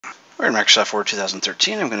We're in Microsoft Word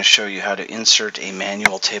 2013. I'm going to show you how to insert a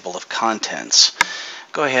manual table of contents.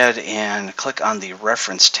 Go ahead and click on the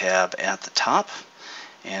Reference tab at the top,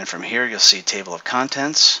 and from here you'll see Table of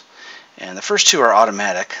Contents. And the first two are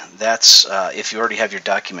automatic. That's if you already have your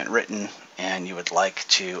document written and you would like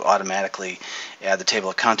to automatically add the table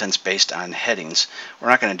of contents based on headings. We're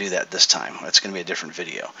not going to do that this time. That's going to be a different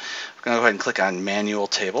video. We're going to go ahead and click on Manual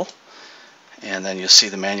Table, and then you'll see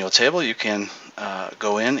the manual table. You can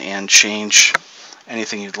go in and change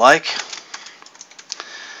anything you'd like.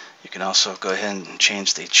 You can also go ahead and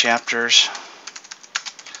change the chapters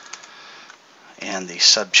and the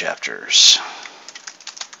subchapters.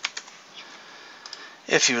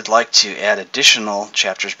 If you would like to add additional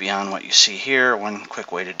chapters beyond what you see here, one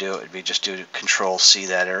quick way to do it would be just do Control-C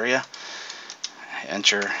that area,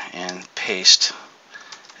 enter, and paste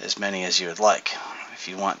as many as you would like. If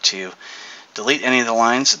you want to delete any of the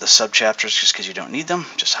lines of the subchapters just because you don't need them,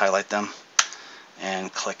 just highlight them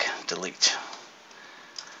and click Delete.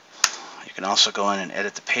 You can also go in and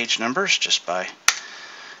edit the page numbers just by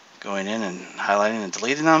going in and highlighting and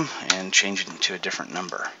deleting them and changing them to a different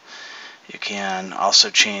number. You can also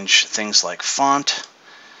change things like font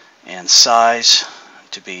and size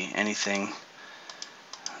to be anything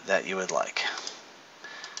that you would like.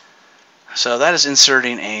 So that is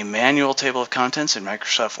inserting a manual table of contents in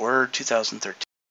Microsoft Word 2013.